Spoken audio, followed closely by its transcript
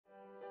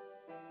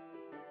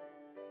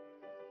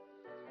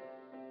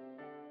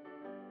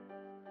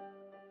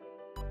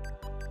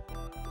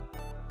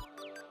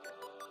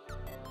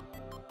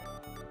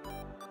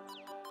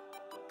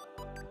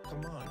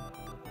Come on,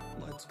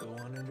 let's go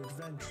on an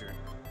adventure.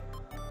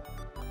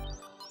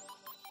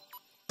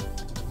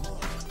 Come on,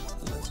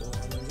 let's go on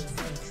an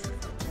adventure.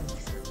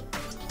 Adventure.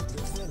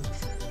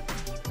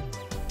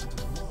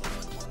 Come on,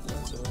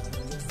 let's go on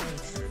an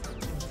adventure.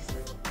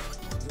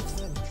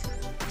 Adventure.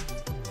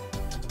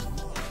 Come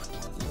on,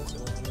 let's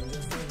go on an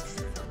adventure.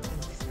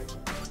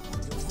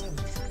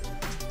 Adventure.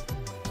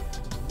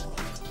 Come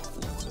on,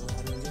 let's go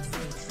on an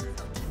adventure.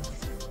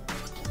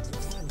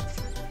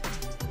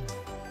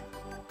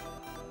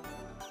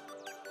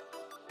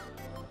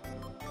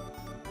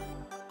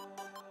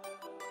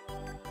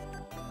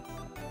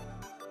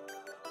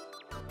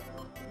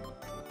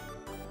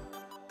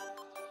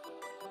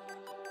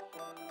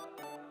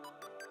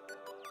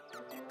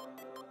 Adventure.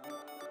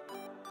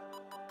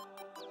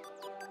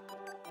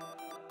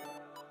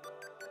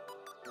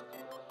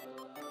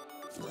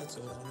 Let's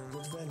go on an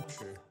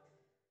adventure.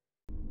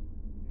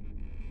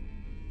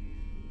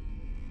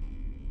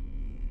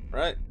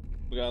 Right.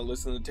 We gotta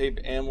listen to the tape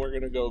and we're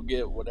gonna go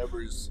get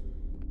whatever's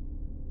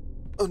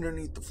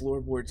underneath the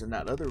floorboards in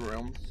that other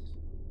room.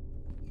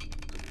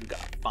 We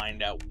gotta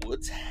find out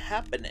what's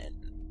happening.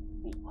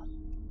 Ooh.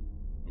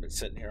 I've been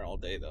sitting here all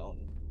day though.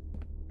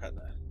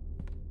 Kinda.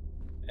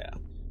 Yeah.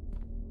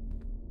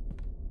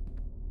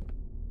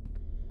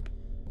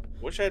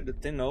 Wish I had the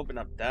thing to open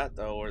up that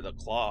though, or the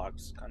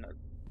clocks. Kinda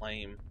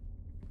lame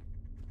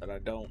that I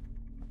don't.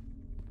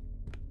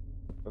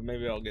 But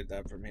maybe I'll get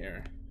that from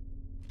here.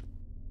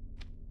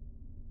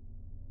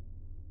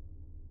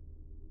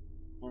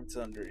 What's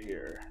under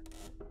here?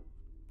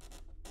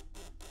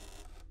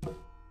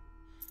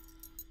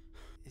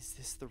 Is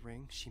this the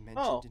ring she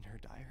mentioned in her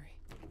diary?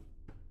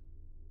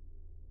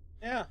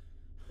 Yeah,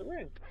 the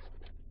ring.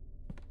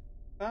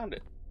 Found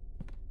it.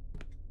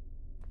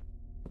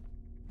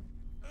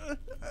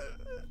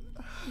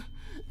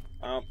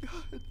 God.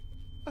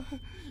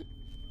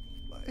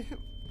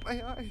 My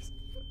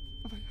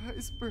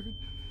eyes burn.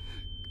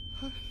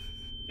 God.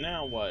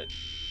 Now what?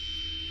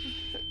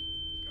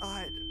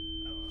 God.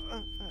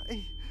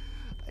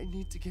 I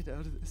need to get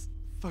out of this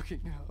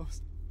fucking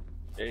house.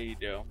 There you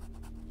go.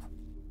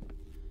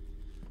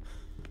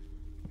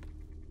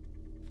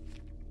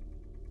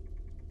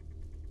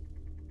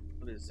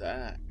 What is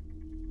that?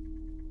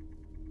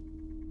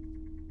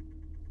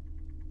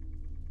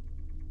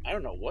 I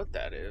don't know what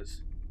that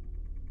is.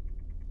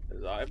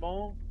 His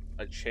eyeball?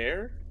 A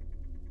chair?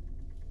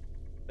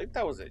 I think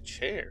that was a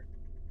chair.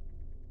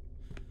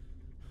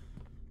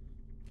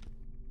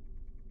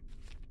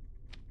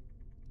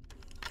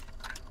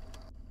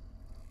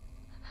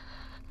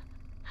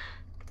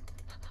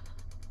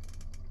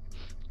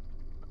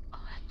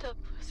 I'll end up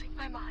losing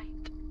my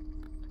mind.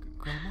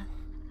 Grandma?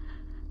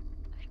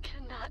 I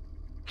cannot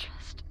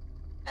trust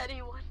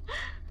anyone.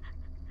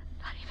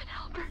 Not even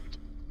Albert.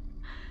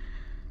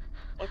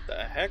 What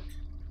the heck?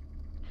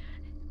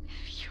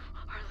 If you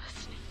are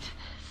listening to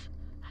this,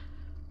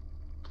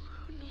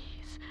 Blue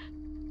Knees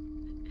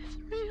is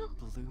real.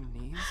 Blue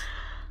knees?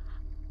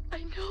 I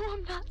know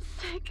I'm not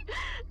sick,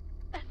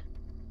 and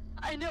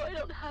I know I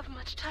don't have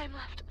much time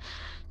left.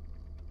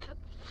 The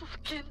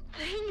fucking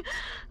thing,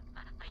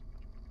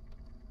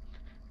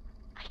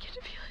 I can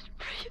feel it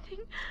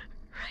breathing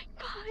right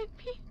behind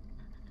me.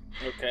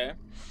 Okay.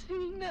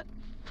 Singing that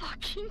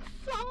fucking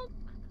song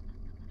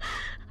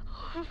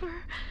over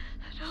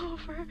and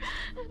over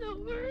and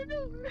over and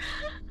over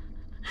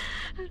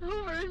and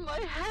over in my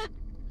head.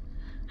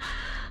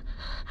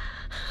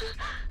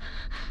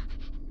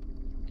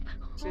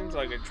 Seems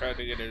like I tried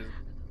to get his.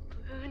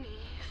 Blue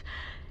Knees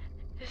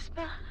is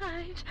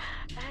behind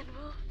and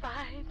will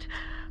find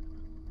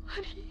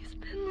what he's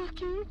been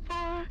looking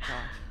for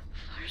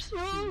so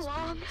Please,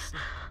 long. please.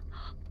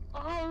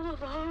 All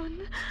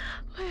alone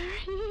where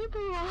he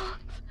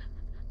belongs.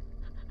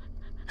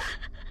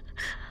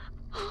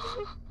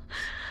 Oh,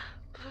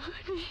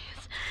 Blue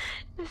Knees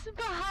is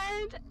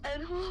behind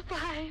and will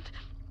find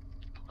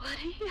what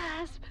he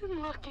has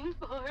been looking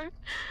for.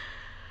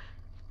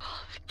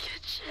 Paul's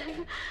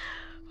kitchen,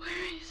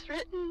 where he's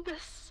written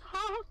this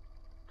song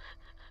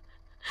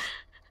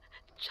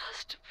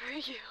just for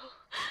you.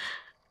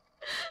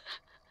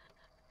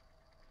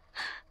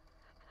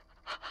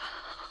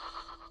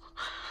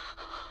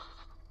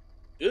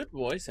 Good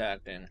voice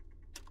acting.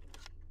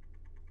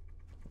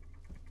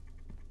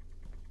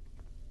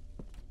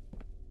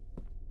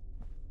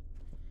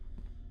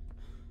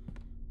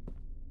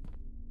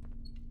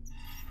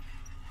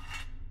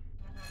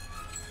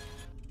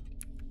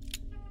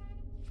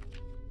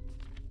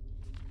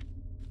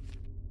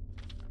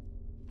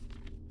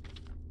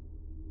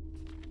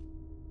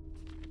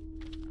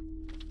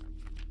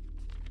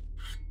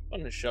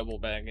 Put the shovel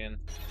back in.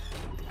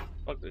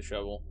 Fuck the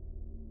shovel.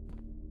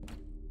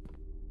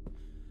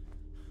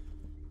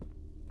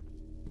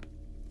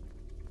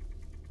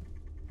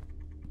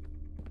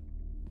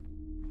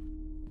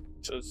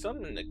 So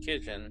something in the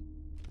kitchen.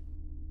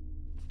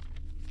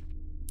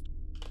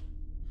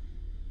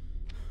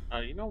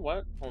 You know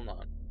what? Hold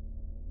on.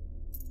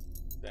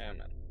 Damn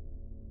it.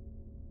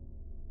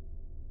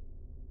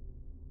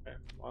 Okay,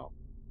 well.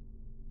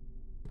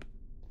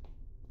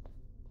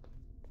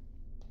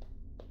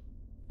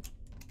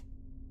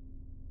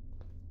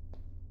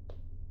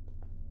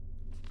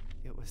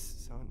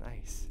 was so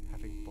nice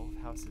having both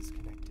houses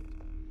connected.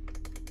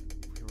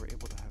 We were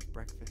able to have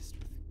breakfast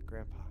with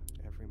Grandpa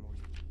every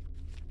morning.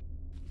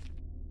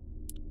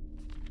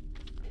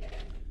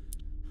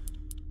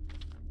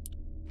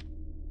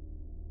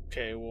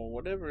 Okay, well,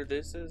 whatever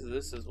this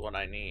is what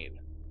I need.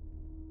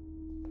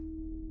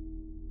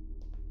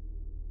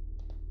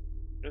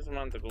 Guess I'm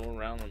going to go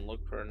around and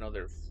look for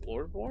another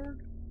floorboard?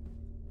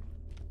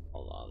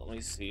 Hold on, let me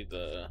see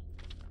the...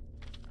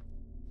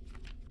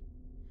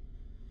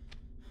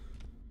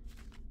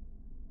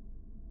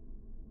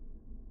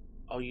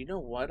 Oh, you know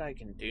what I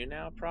can do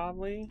now,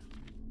 probably?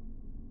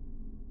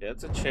 Yeah,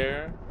 it's a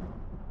chair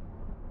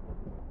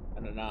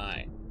and an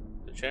eye.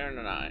 A chair and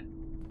an eye.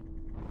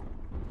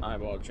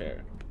 Eyeball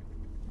chair.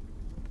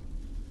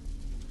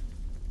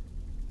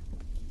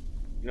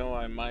 You know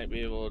what I might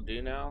be able to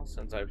do now,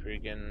 since I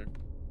freaking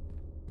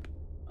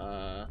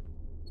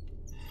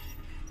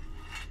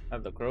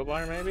have the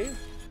crowbar, maybe?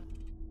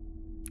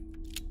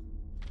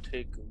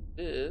 Take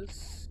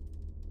this.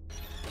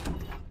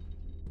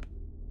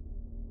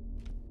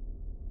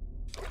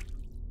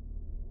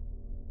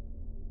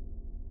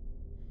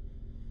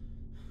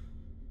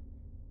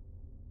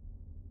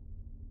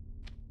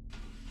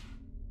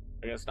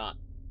 I guess not.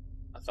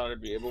 I thought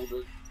I'd be able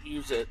to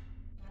use it,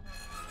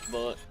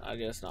 but I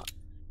guess not.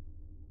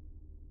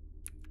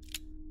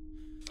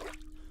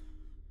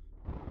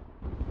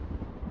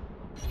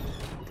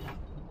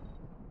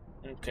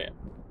 Okay.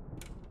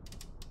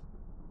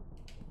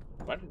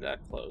 Why did that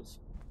close?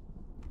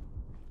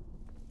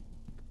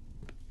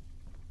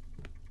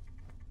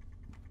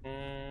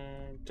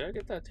 Did I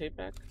get that tape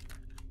back?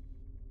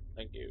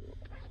 Thank you.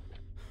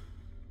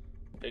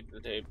 Take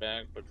the tape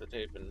back, put the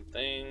tape in the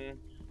thing,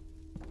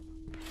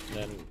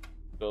 then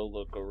go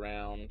look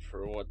around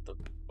for what the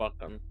fuck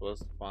I'm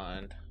supposed to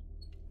find.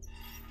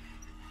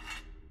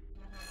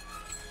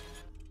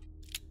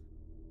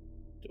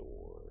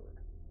 Door.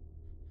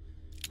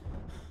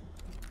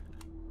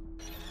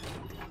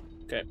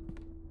 Okay.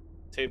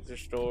 Tapes are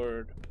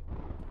stored.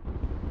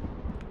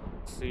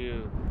 Let's see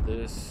if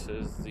this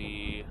is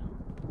the...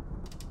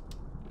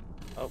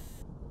 Oh.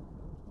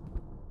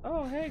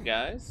 Oh, hey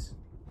guys.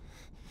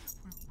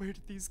 Where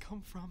did these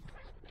come from?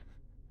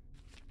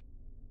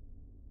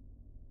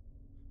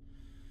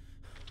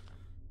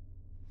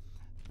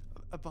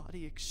 A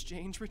body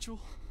exchange ritual?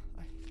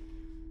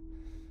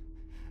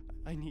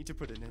 I need to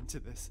put an end to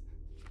this.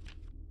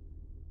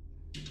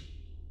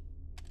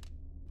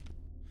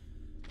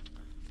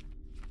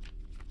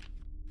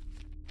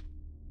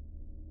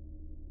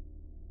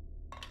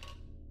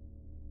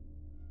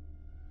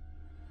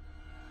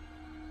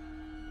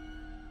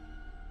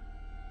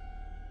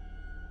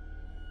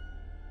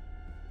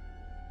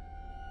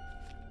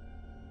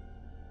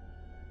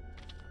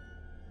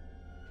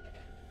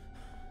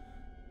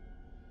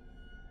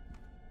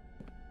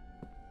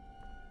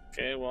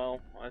 Okay, well,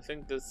 I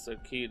think this is the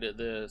key to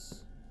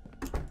this.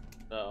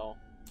 So.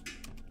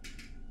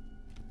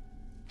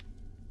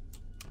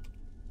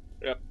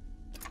 Yep.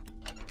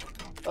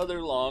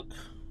 Other lock.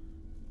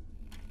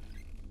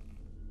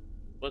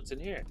 What's in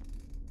here?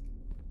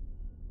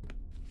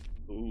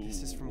 Ooh.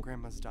 This is from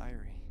Grandma's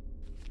diary.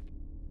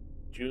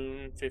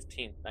 June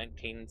 15th,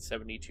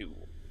 1972.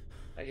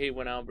 I hate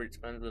when Albert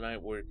spends the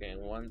night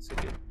working. Once it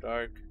gets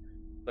dark,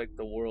 it's like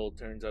the world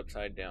turns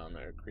upside down.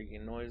 There are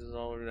creaking noises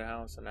all over the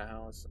house and the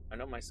house. I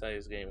know my sight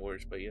is getting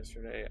worse, but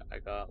yesterday I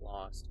got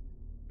lost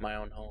in my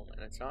own home,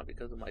 and it's not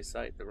because of my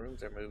sight. The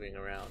rooms are moving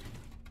around.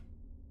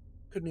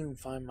 Couldn't even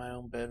find my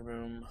own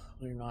bedroom.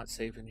 We're not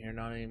safe in here,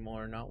 not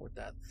anymore. Not with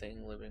that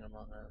thing living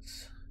among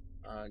us.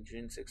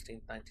 June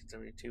 16th,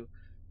 1972.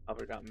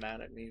 Albert got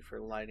mad at me for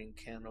lighting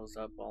candles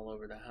up all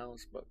over the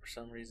house, but for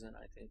some reason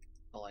I think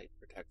the light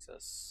protects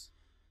us.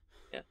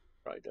 Yeah,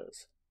 probably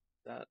does.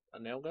 Is that a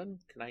nail gun?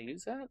 Can I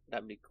use that?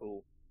 That'd be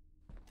cool.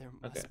 There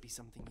must be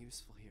something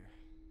useful here.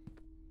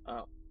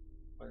 Oh,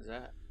 what is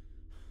that?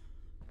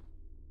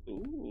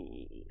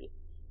 Ooh.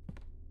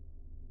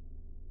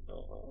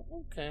 Oh,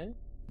 okay.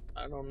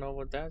 I don't know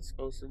what that's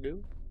supposed to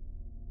do.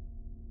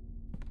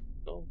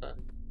 Go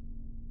then.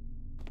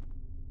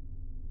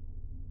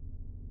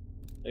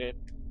 Okay.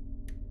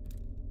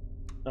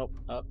 Nope.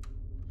 Up.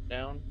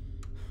 Down.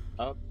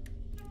 Up.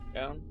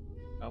 Down.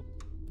 Up.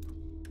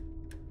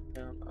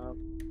 Down. Up.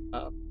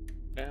 Up.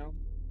 Down.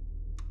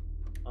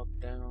 Up.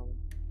 Down.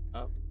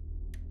 Up.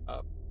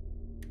 Up.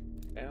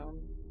 Down.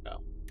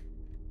 No.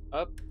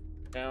 Up.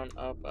 Down.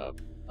 Up.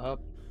 Up.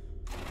 Up.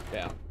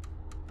 Down.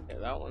 Okay,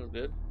 that one's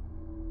good.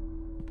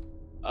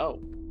 Oh.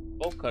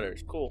 Bolt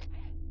cutters. Cool.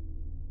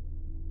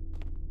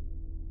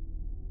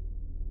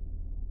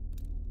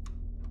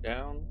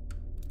 Down.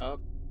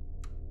 Up.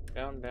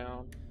 Down.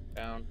 Down.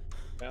 Down.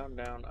 Down.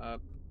 Down.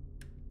 Up.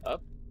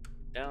 Up.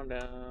 Down.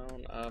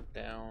 Down. Up.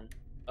 Down.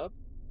 Up.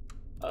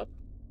 Up.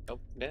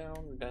 Nope.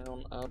 Down.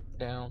 Down. Up.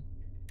 Down.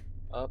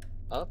 Up.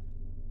 Up.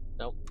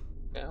 Nope.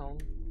 Down.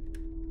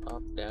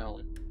 Up.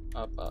 Down.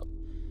 Up. Up.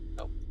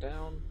 Nope.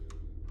 Down.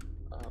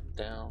 Up.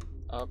 Down.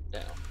 Up.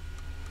 Down.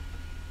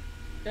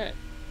 Okay.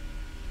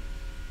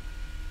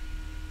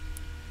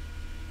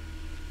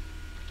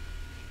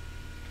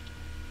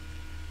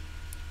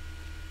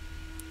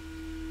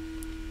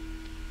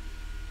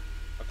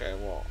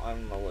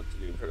 don't know what to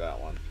do for that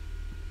one.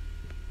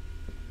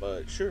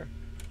 But sure.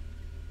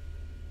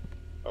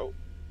 Oh.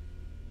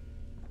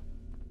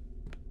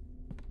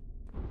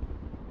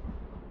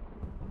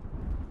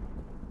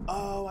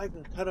 Oh, I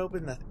can cut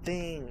open the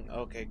thing.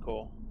 Okay,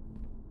 cool.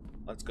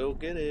 Let's go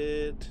get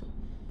it.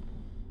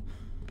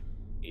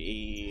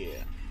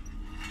 Yeah.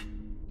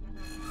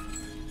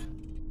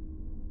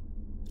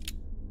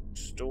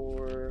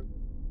 Store.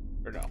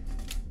 Or no.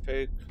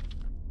 Take.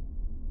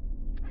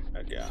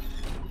 Heck yeah.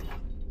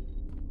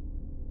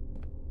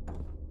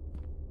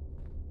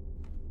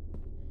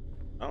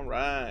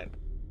 Alright.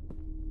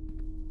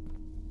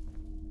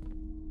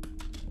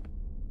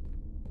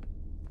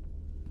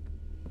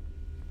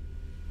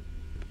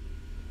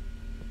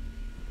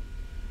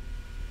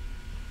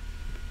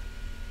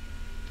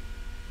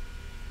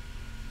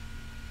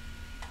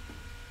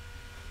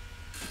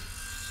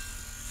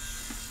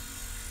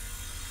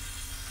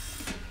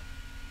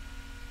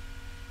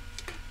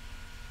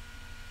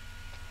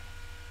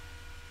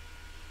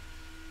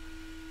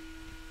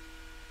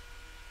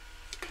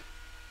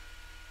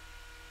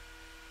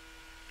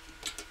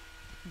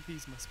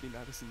 These must be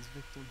Madison's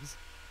victims.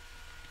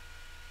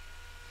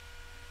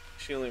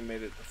 She only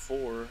made it to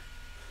 4.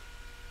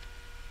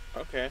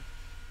 Okay.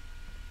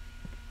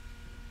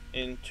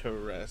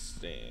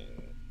 Interesting.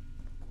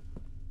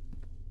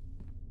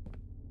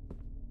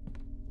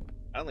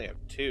 I only have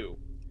 2,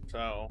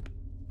 so...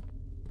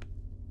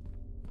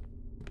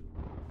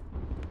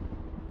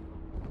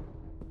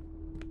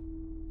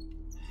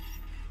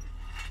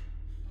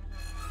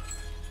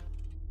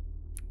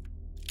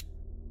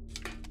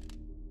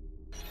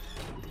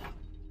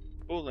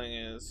 Cool thing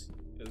is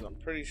I'm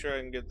pretty sure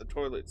I can get the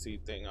toilet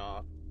seat thing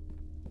off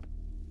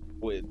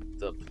with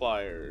the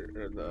plier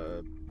or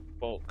the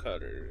bolt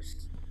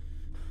cutters,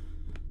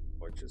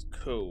 which is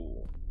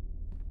cool.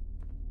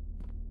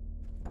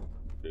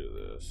 Do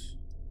this.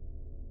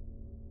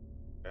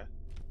 Okay.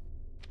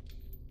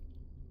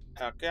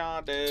 Heck yeah,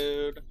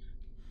 dude.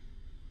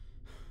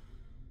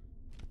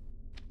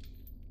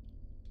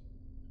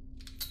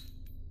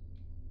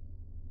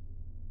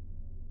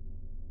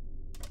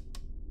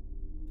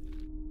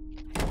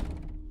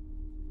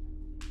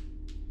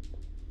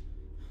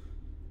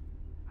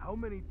 How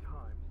many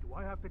times do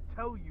I have to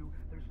tell you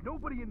there's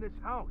nobody in this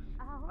house?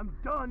 Al. I'm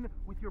done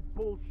with your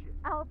bullshit.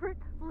 Albert,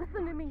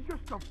 listen to me. It's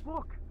just a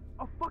book.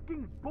 A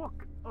fucking book,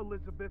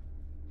 Elizabeth.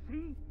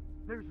 See?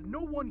 There's no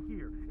one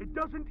here. It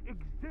doesn't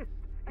exist.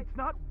 It's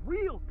not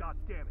real,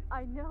 goddammit.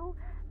 I know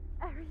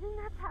everything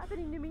that's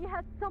happening to me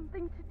has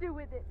something to do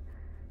with it.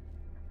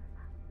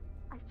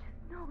 I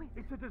just know it.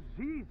 It's a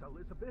disease,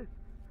 Elizabeth.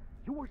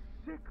 You were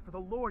sick for the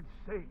Lord's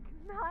sake.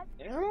 Not.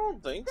 I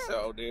don't think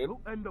so, dude.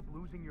 You'll end up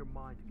losing your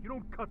mind if you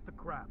don't cut the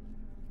crap.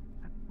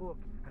 That book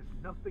has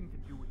nothing to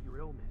do with your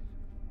illness.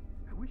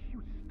 I wish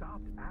you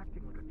stopped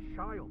acting like a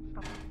child.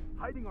 Stop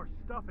hiding our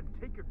stuff and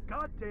take your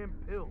goddamn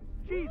pills.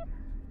 Jesus!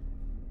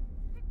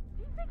 Do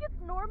you think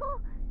it's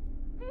normal?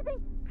 Do you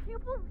think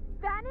pupils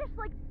vanish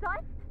like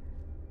dust?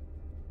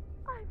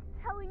 I'm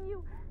telling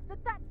you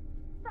that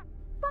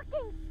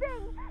fucking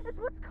thing is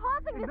what's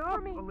causing this Enough,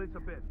 for me.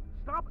 Elizabeth.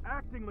 Stop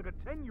acting like a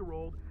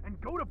 10-year-old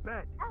and go to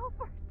bed.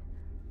 Albert,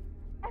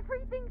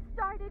 everything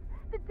started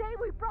the day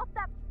we brought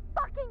that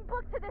fucking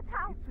book to this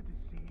house. It's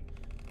a disease,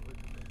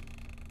 Elizabeth.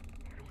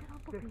 If you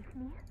don't believe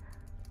me,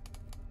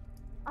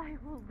 I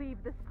will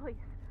leave this place.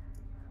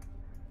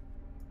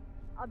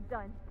 I'm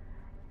done.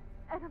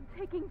 And I'm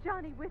taking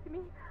Johnny with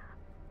me.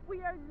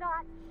 We are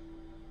not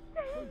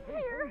staying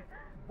here.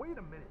 Wait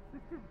a minute.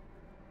 This is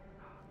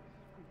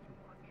way too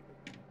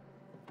much.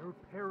 You're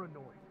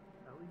paranoid,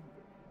 Ellie.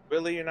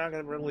 Really, you're not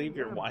gonna relieve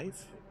your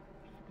wife?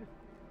 Just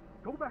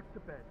go back to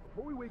bed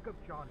before we wake up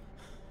Johnny.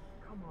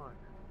 Come on.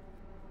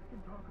 We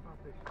can talk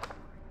about this later.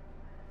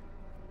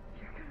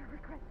 You're gonna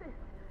regret this.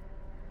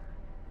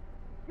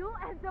 You'll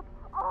end up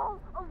all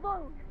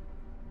alone.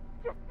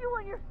 Just you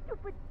and your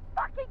stupid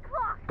fucking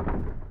clock.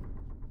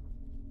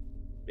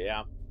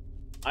 Yeah,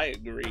 I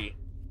agree.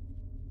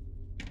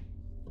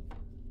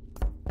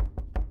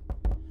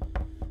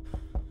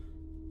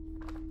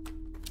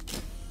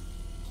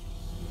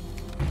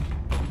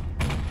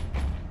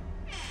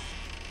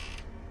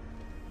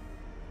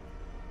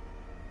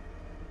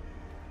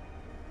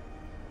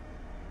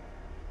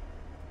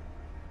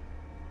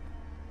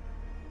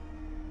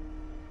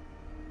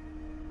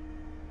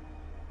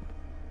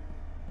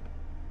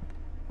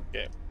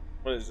 Okay,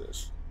 what is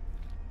this?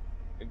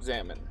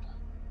 Examine.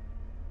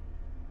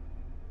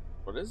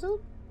 What is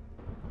it?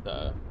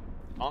 The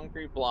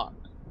concrete block.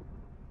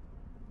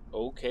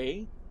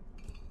 Okay.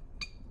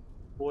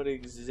 What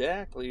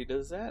exactly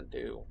does that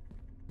do?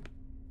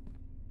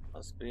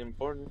 Must be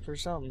important for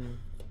something,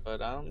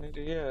 but I don't need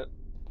it yet.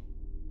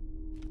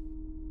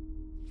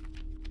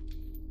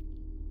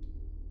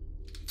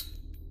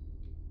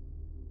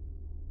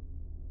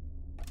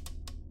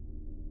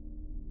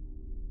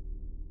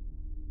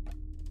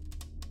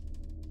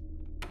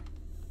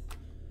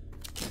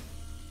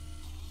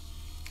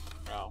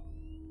 Oh.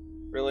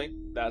 Really?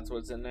 That's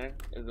what's in there?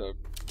 Is a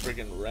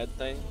friggin' red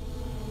thing?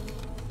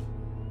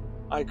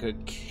 I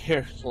could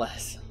care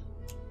less.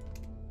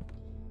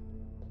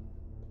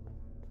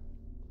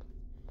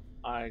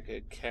 I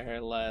could care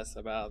less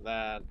about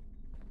that.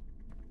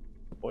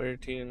 Where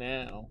to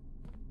now?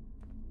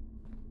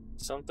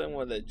 Something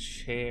with a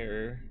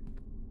chair.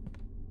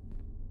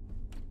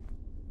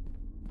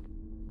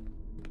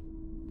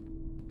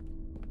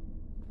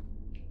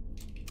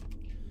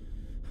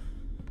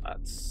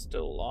 That's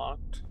still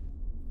locked.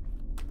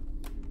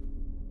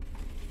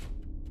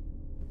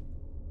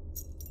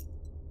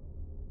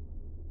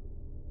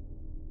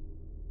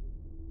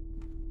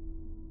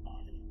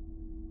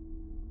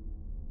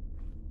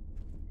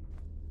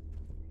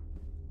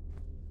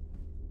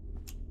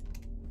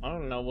 I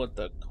don't know what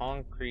the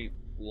concrete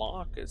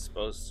lock is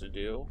supposed to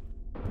do.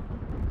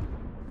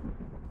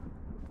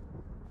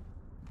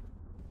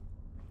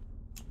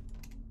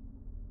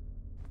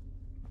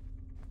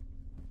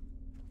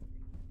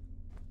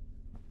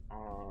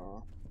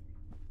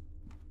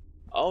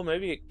 Oh,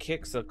 maybe it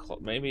kicks a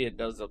maybe it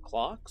does the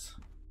clocks?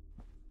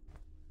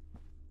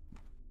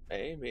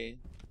 Maybe.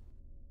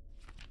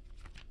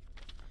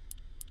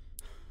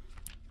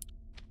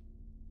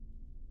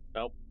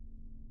 Nope.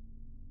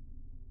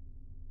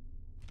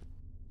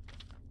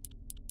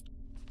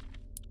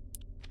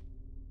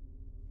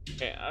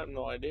 Okay, I have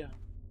no idea.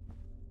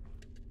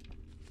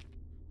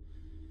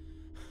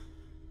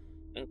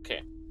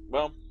 Okay,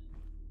 well,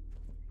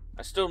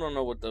 I still don't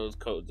know what those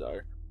codes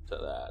are to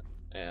that.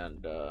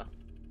 And,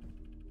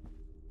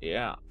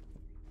 yeah.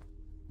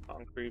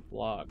 Concrete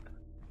block.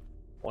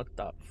 What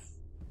the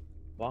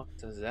fuck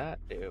does that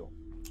do?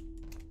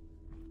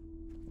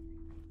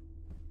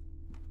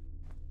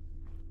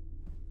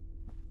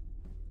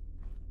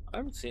 I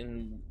haven't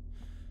seen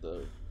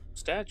the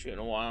statue in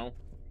a while.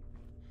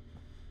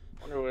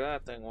 Wonder where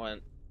that thing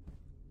went.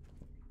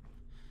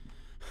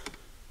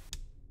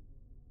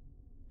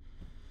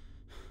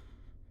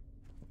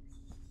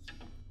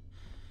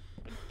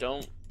 I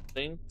don't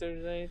think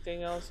there's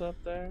anything else up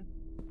there.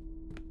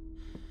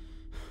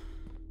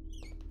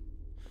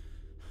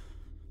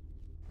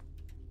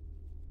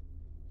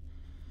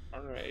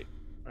 Alright,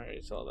 I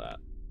already saw that.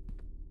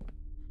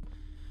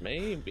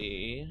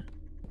 Maybe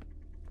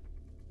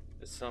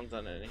there's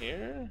something in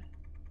here?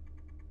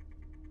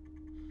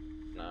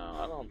 No,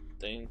 I don't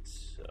think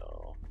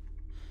so.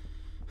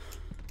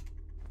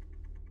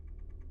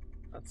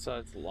 That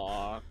side's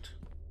locked.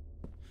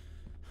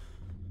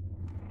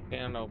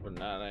 Can't open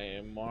that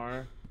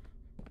anymore.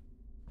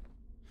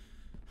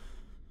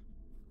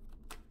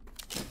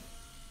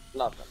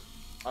 Nothing.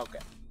 Okay.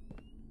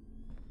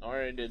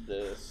 Already did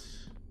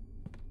this.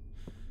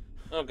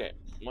 Okay,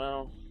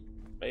 well,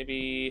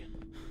 maybe...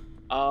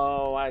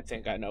 Oh, I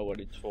think I know what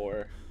it's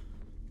for.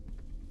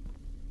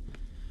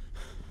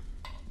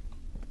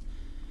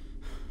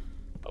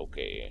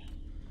 Okay.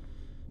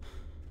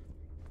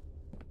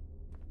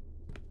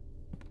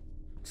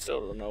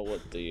 Still don't know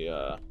what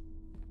the,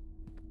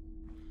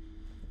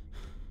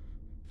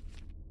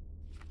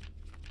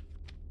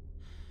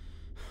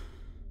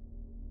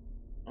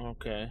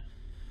 Okay.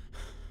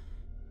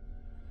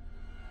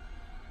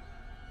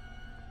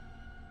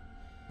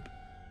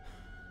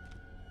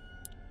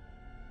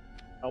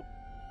 Oh.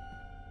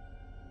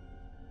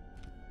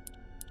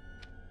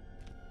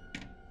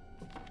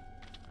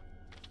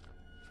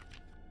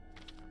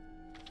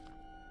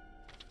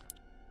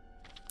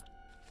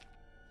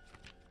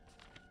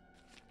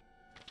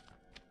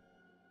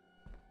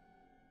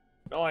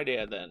 No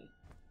idea then.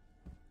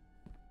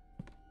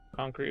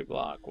 Concrete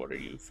block, what are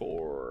you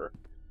for?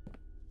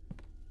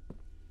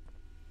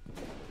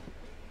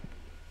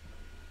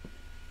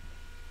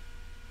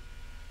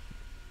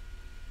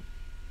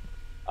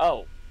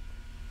 Oh.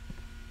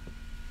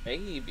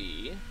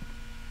 Maybe.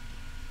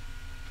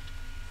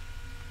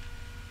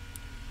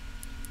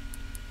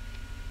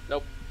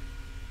 Nope.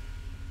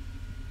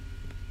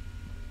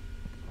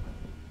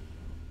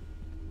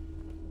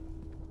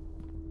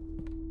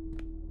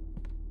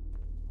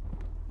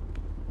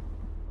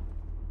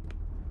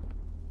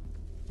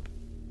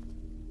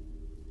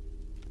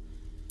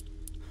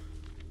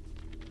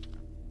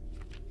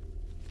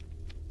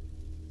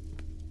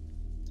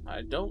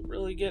 I don't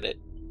really get it.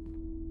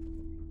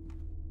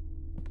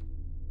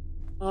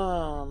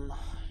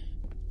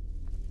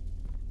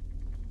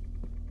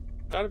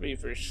 Gotta be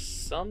for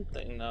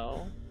something,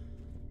 though.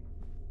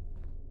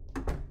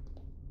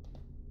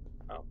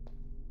 Oh.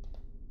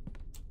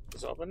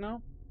 It's open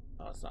now?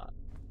 No, it's not.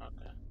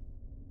 Okay.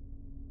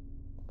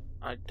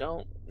 I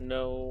don't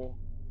know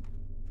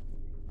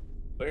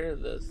where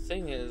the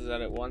thing is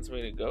that it wants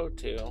me to go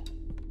to.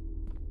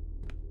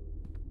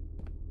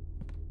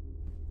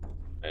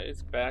 Okay,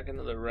 it's back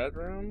into the red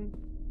room.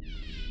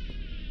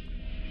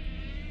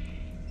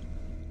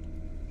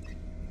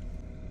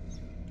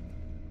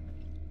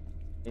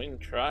 We can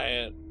try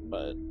it,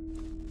 but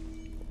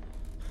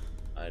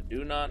I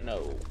do not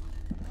know.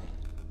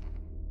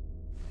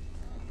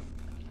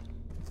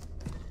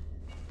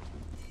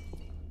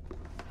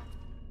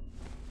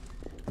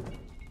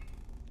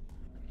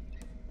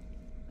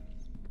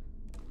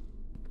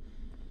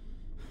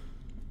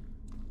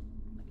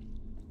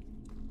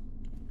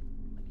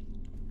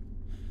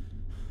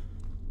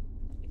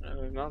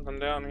 There's nothing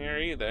down here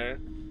either.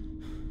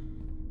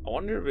 I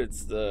wonder if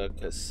it's the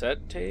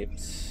cassette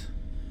tapes.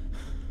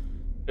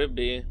 Could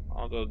be.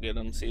 I'll go get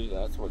them, see if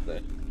that's what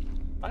they...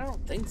 I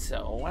don't think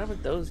so. Why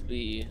would those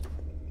be?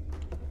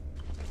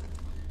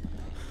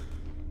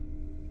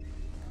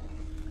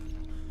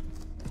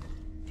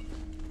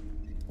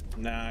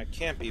 Nah, it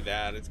can't be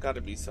that. It's got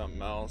to be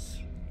something else.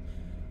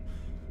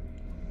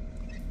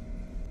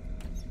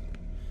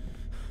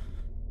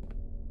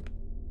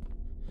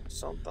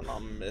 Something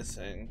I'm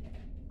missing.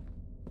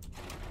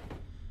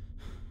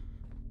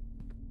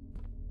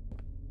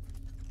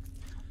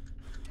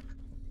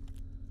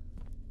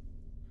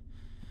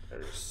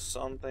 There's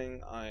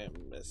something I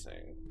am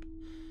missing.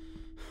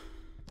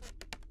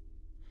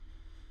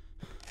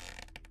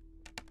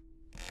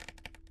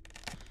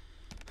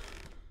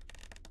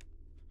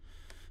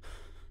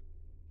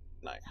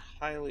 And I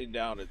highly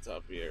doubt it's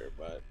up here,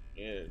 but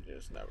you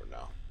just never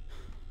know.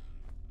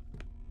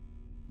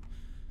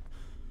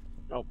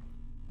 Nope.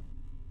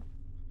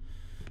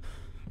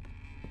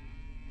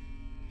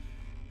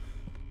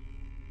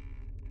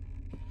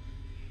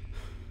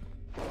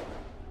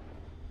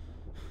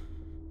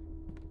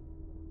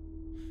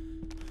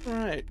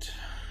 Right.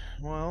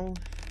 Well,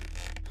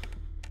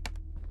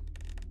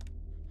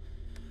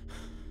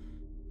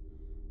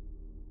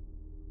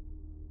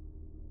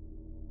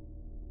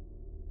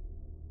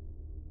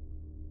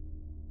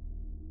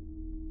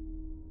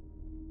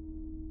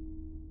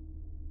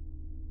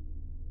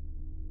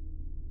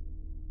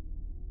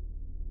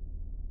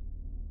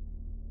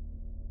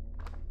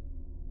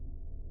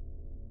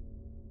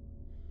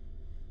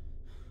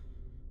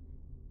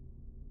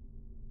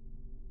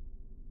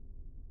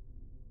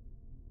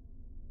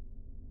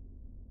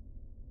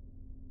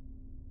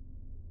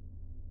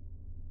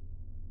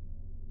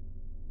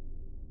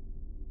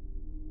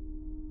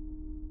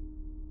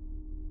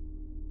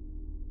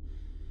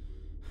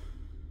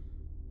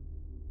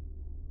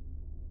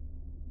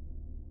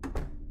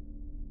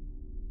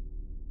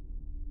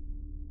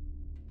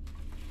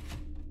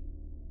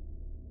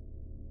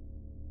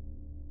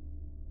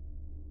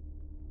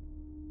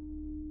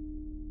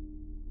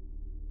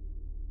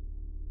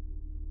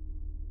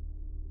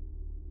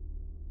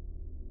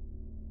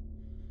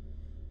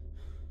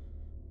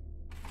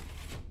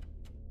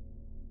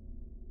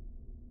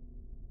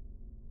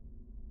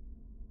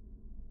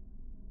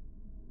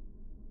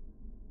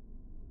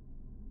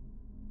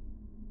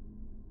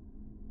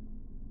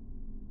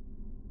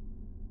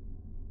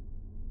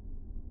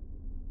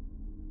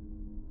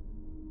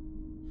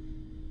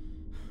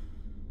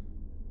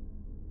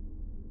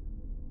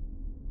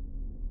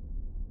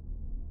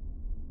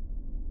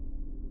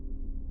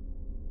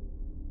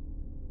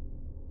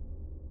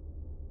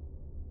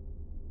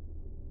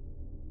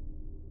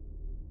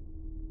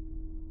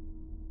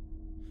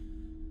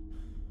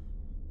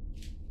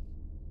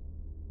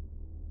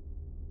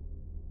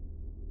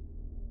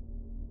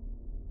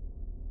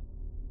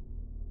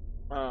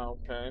 oh,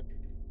 okay.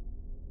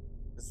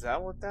 Is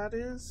that what that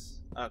is?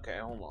 Okay,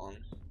 hold on.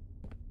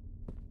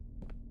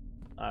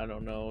 I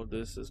don't know if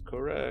this is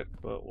correct,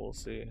 but we'll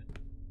see.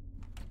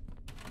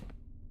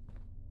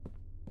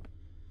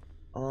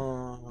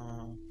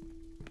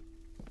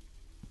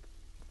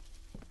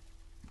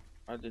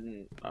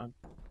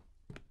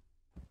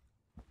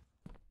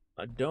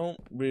 I don't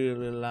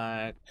really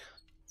like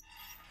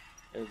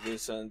if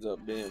this ends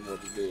up being what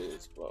it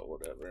is, but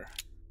whatever.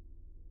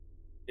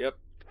 Yep,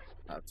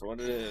 that's what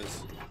it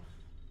is.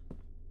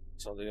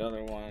 So the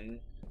other one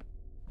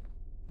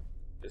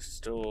is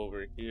still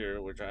over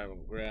here, which I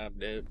haven't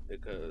grabbed it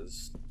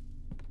because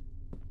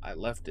I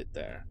left it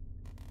there.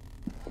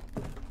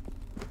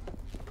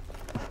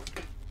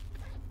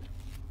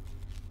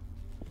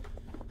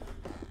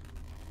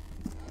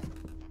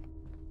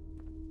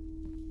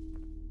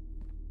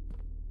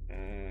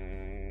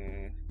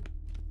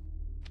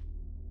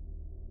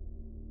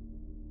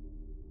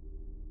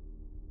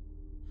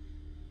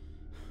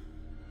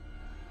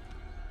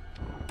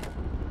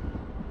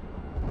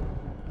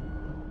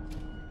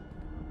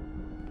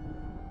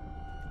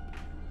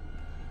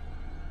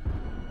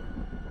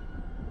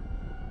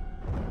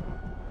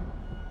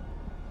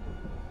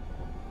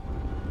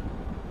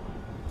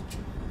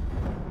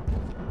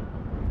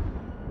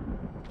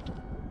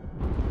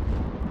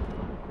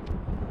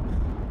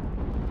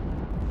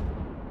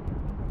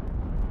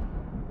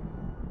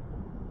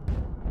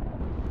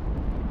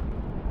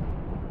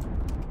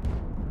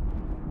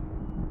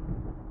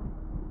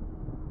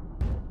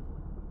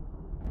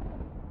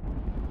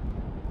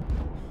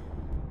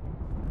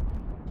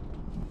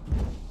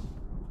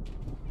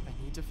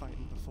 I need to find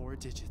the 4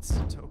 digits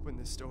to open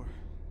this door.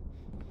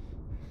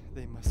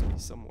 They must be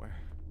somewhere.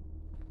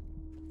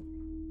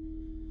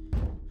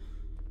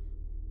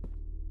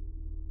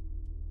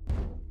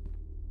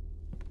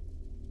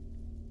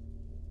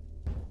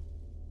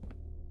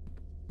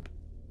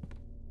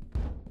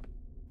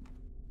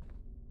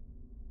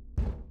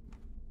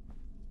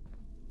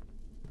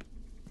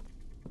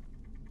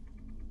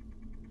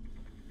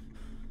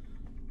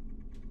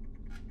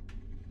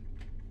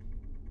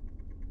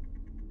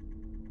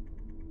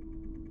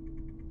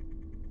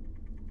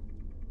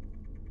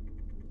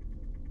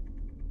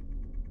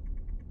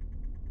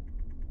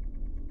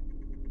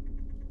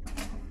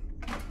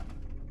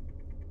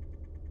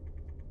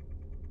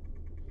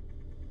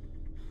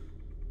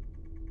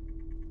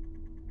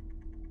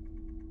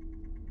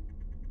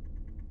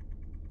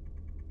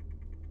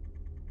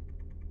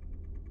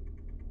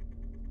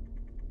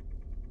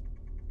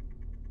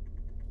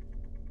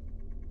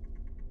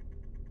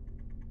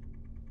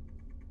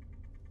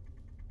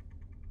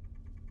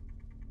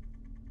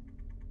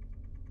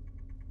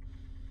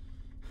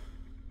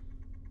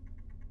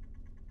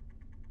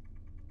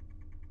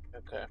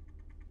 Okay.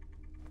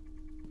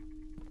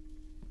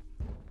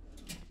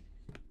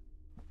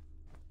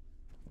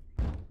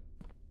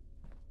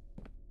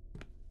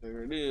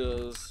 There it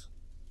is.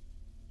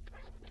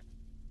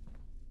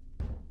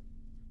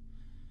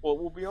 What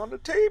will be on the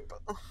tape?